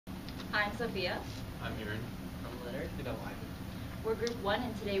I'm Sophia. I'm Aaron. I'm Leonard. We're Group 1,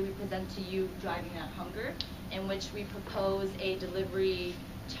 and today we present to you Driving That Hunger, in which we propose a delivery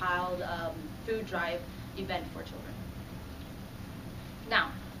child food drive event for children. Now,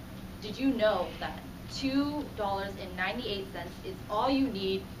 did you know that $2.98 is all you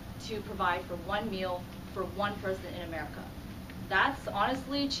need to provide for one meal for one person in America? That's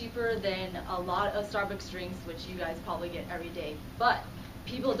honestly cheaper than a lot of Starbucks drinks, which you guys probably get every day. But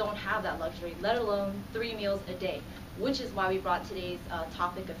people don't have that luxury, let alone 3 meals a day, which is why we brought today's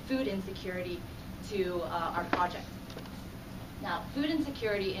topic of food insecurity to our project. Now, food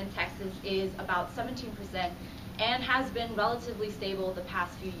insecurity in Texas is about 17% and has been relatively stable the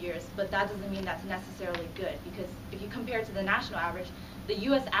past few years, but that doesn't mean that's necessarily good, because if you compare to the national average, the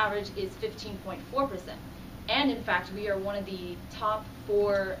US average is 15.4%. And in fact, we are one of the top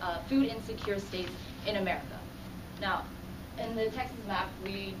 4 food insecure states in America. Now, in the Texas map,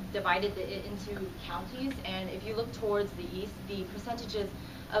 we divided it into counties, and if you look towards the east, the percentages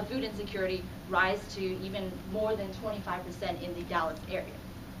of food insecurity rise to even more than 25% in the Dallas area.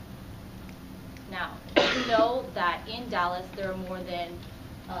 Now, you know that in Dallas there are more than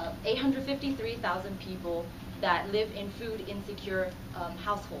 853,000 people that live in food insecure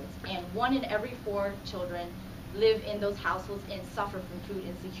households, and 1 in every 4 children live in those households and suffer from food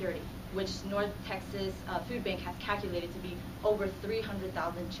insecurity, which North Texas Food Bank has calculated to be over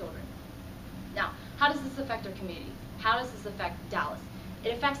 300,000 children. Now, how does this affect our community? How does this affect Dallas?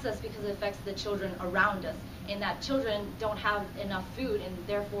 It affects us because it affects the children around us, in that children don't have enough food and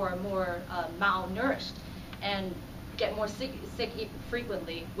therefore are more malnourished and get more sick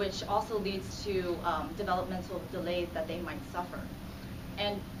frequently, which also leads to developmental delays that they might suffer.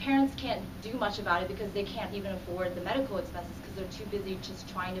 And parents can't do much about it because they can't even afford the medical expenses because they're too busy just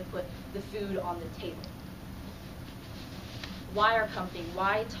trying to put the food on the table. Why our company?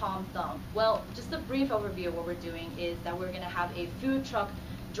 Why Tom Thumb? Well, just a brief overview of what we're doing is that we're going to have a food truck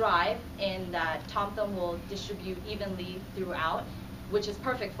drive in that Tom Thumb will distribute evenly throughout, which is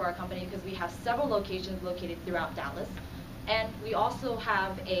perfect for our company because we have several locations located throughout Dallas. And we also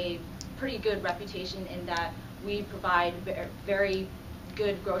have a pretty good reputation in that we provide very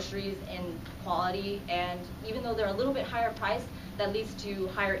good groceries in quality, and even though they're a little bit higher priced, that leads to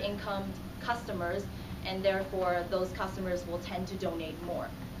higher income customers, and therefore those customers will tend to donate more.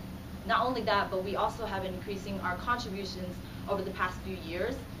 Not only that, but we also have been increasing our contributions over the past few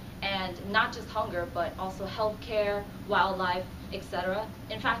years, and not just hunger, but also healthcare, wildlife, etc.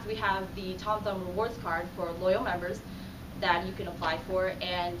 In fact, we have the Tom Thumb Rewards Card for loyal members that you can apply for,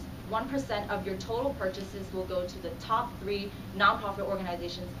 and 1% of your total purchases will go to the top 3 nonprofit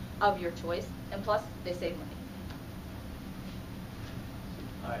organizations of your choice, and plus, they save money.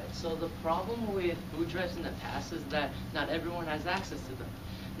 Alright, so the problem with food drives in the past is that not everyone has access to them.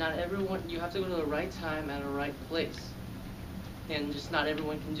 Not everyone, you have to go to the right time at a right place. And just not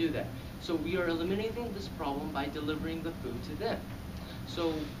everyone can do that. So we are eliminating this problem by delivering the food to them.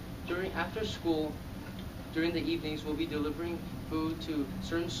 So after school, during the evenings, we'll be delivering food to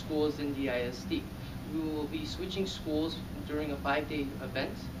certain schools in the ISD. We will be switching schools during a 5-day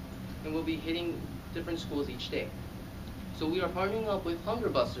event, and we'll be hitting different schools each day. So we are partnering up with Hunger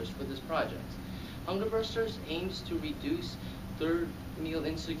Busters for this project. Hunger Busters aims to reduce third meal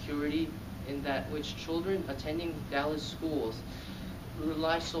insecurity, in that which children attending Dallas schools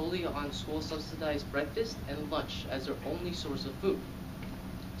rely solely on school subsidized breakfast and lunch as their only source of food.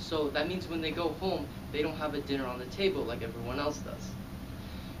 So that means when they go home, they don't have a dinner on the table like everyone else does.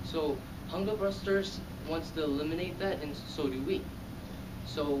 So Hunger Busters wants to eliminate that, and so do we.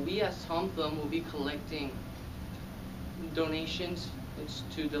 So we as Tom Thumb will be collecting donations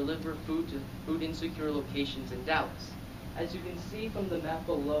to deliver food to food insecure locations in Dallas. As you can see from the map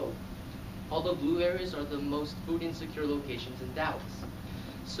below, all the blue areas are the most food insecure locations in Dallas.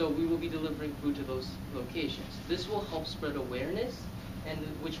 So we will be delivering food to those locations. This will help spread awareness, and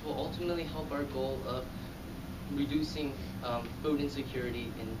which will ultimately help our goal of reducing food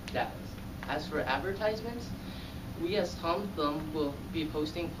insecurity in Dallas. As for advertisements, we as Tom Thumb will be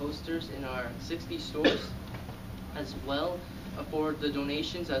posting posters in our 60 stores as well for the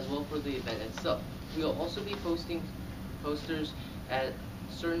donations, as well for the event itself. We will also be posting posters at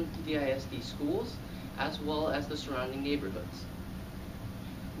certain DISD schools as well as the surrounding neighborhoods.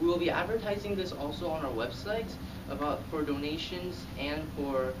 We will be advertising this also on our website for donations and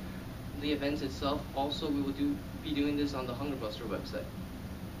for the events itself. Also, we will be doing this on the Hunger Buster website.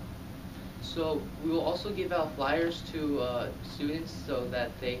 So we will also give out flyers to students so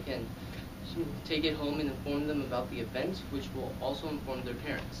that they can take it home and inform them about the event, which will also inform their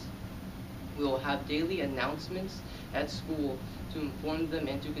parents. We will have daily announcements at school to inform them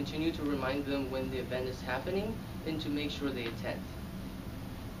and to continue to remind them when the event is happening and to make sure they attend.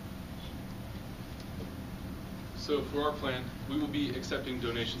 So for our plan, we will be accepting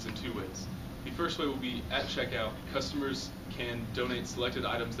donations in 2 ways. The first way will be at checkout. Customers can donate selected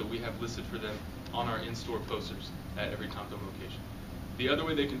items that we have listed for them on our in-store posters at every Tom Thumb location. The other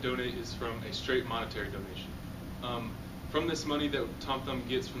way they can donate is from a straight monetary donation. From this money that Tom Thumb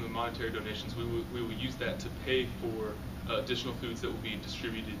gets from the monetary donations, we will use that to pay for additional foods that will be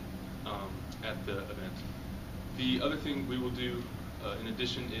distributed at the event. The other thing we will do in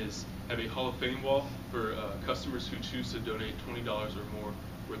addition is have a Hall of Fame wall for customers who choose to donate $20 or more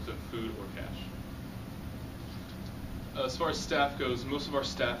worth of food or cash. As far as staff goes, most of our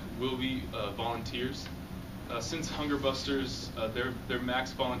staff will be volunteers. Since Hunger Busters, their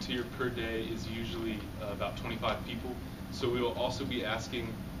max volunteer per day is usually about 25 people, so we will also be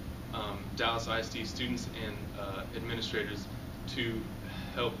asking Dallas ISD students and administrators to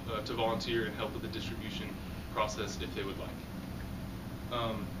help to volunteer and help with the distribution process if they would like.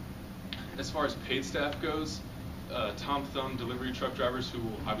 As far as paid staff goes, Tom Thumb delivery truck drivers who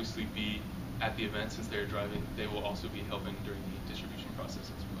will obviously be at the event since they're driving, they will also be helping during the distribution process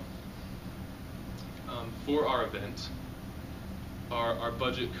as well. For our event, our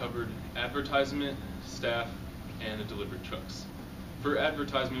budget covered advertisement, staff, and the delivery trucks. For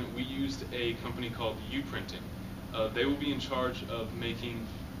advertisement, we used a company called U-Printing. They will be in charge of making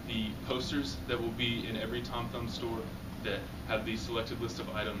the posters that will be in every Tom Thumb store that have the selected list of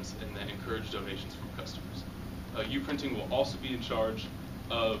items and that encourage donations from customers. U-Printing will also be in charge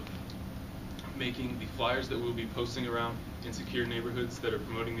of making the flyers that we'll be posting around in secure neighborhoods that are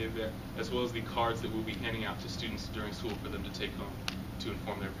promoting the event, as well as the cards that we'll be handing out to students during school for them to take home to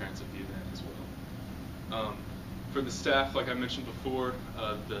inform their parents of the event as well. For the staff, like I mentioned before,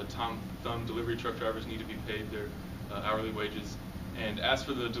 the Tom Thumb delivery truck drivers need to be paid their hourly wages. And as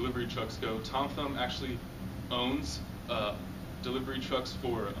for the delivery trucks go, Tom Thumb actually owns delivery trucks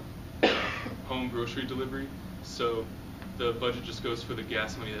for home grocery delivery. So the budget just goes for the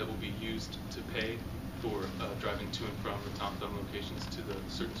gas money that will be used to pay for driving to and from the Tom Thumb locations to the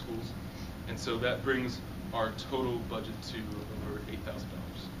certain schools. And so that brings our total budget to over $8,000.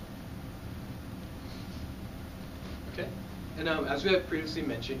 Okay. And as we have previously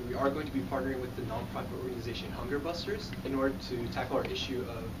mentioned, we are going to be partnering with the nonprofit organization Hunger Busters in order to tackle our issue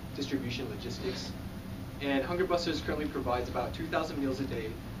of distribution logistics. And Hunger Busters currently provides about 2,000 meals a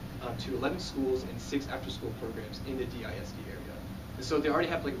day to 11 schools and 6 after-school programs in the DISD area. And so they already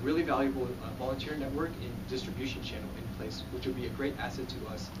have like really valuable volunteer network and distribution channel in place, which will be a great asset to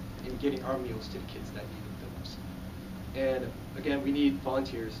us in getting our meals to the kids that need them the most. And again, we need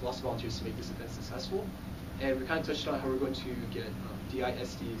volunteers, lots of volunteers to make this event successful. And we kind of touched on how we're going to get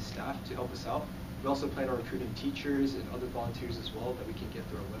DISD staff to help us out. We also plan on recruiting teachers and other volunteers as well that we can get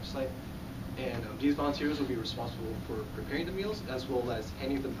through our website. And these volunteers will be responsible for preparing the meals as well as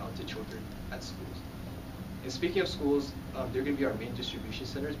handing them out to children at schools. And speaking of schools, they're going to be our main distribution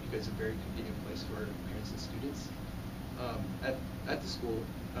centers because it's a very convenient place for parents and students. At the school,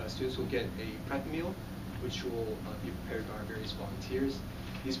 students will get a prep meal, which will be prepared by our various volunteers.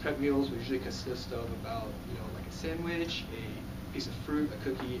 These prep meals will usually consist of about, like a sandwich, a piece of fruit, a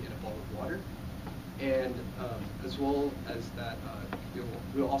cookie, and a bottle of water. And as well as that,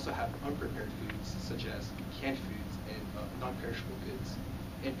 we'll also have unprepared foods such as canned foods and non-perishable goods.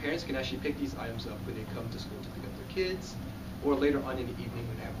 And parents can actually pick these items up when they come to school to pick up their kids, or later on in the evening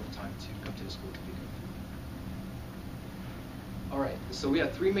when they have more time to come to the school to pick up food. All right, so we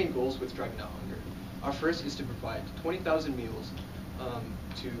have 3 main goals with Driving Out Hunger. Our first is to provide 20,000 meals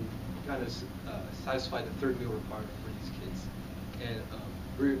to kind of satisfy the 3rd meal requirement for these kids. And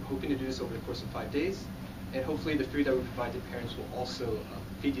we're hoping to do this over the course of 5 days. And hopefully the food that we provide to parents will also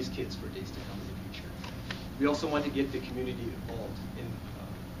feed these kids for days to come in the future. We also want to get the community involved in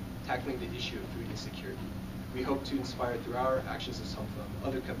tackling the issue of food insecurity. We hope to inspire through our actions as Tom Thumb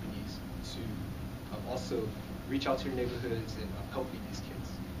other companies to also reach out to your neighborhoods and help feed these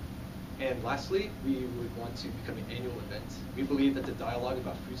kids. And lastly, we would want to become an annual event. We believe that the dialogue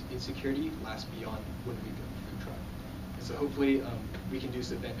about food insecurity lasts beyond 1 week of food drive. And so hopefully we can do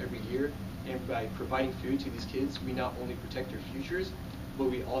this event every year. And by providing food to these kids, we not only protect their futures, but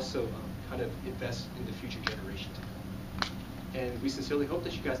we also kind of invest in the future generation to come. And we sincerely hope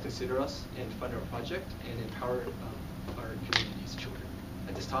that you guys consider us and fund our project and empower our community's children.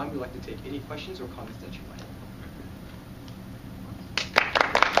 At this time, we'd like to take any questions or comments that you might have.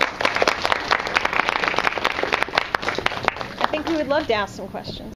 I think we would love to ask some questions.